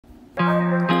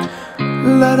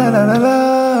La la la la la,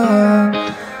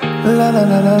 la la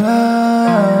la la la,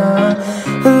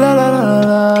 la la la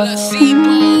la.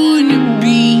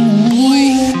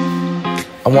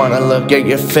 I wanna look at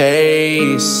your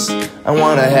face, I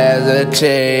wanna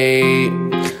hesitate,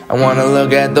 I wanna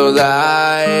look at those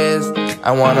eyes,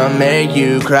 I wanna make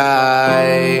you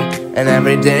cry. And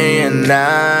every day and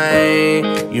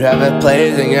night, you have a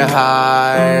place in your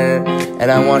heart. And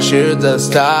I want you to the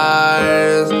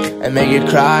stars and make you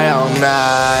cry all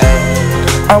night.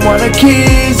 I wanna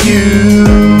kiss you,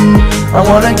 I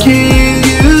wanna kiss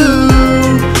you,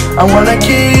 I wanna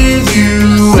kiss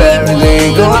you every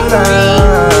single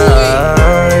night.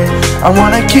 I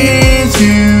wanna kiss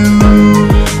you,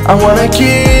 I wanna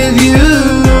kiss you,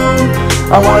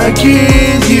 I wanna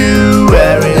kiss you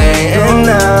every day and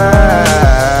night.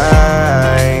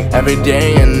 Every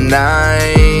day and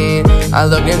night, I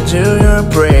look into your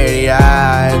pretty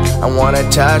eyes. I wanna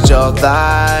touch your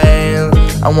thighs,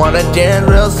 I wanna dance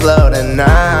real slow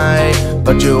tonight.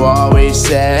 But you always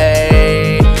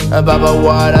say, Baba,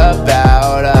 what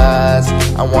about us?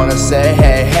 I wanna say,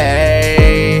 hey,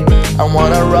 hey, I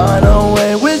wanna run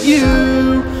away with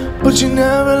you. But you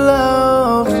never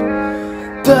loved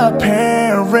the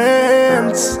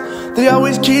parents, they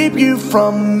always keep you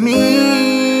from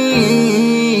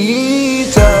me.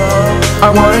 So I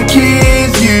wanna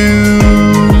kiss you,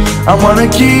 I wanna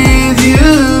kiss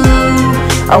you,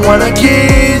 I wanna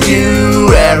kiss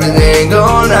you every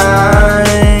single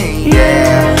night.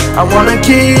 Yeah, I wanna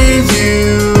kiss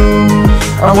you,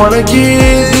 I wanna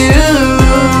kiss you,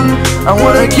 I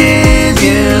wanna kiss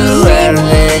you every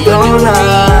single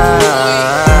night.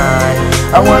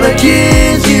 I wanna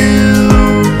kiss you,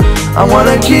 I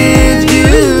wanna kiss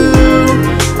you,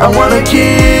 I wanna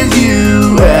kiss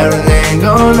you every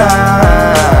single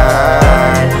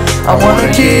night. I wanna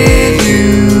kiss you,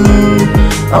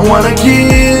 I wanna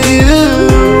kiss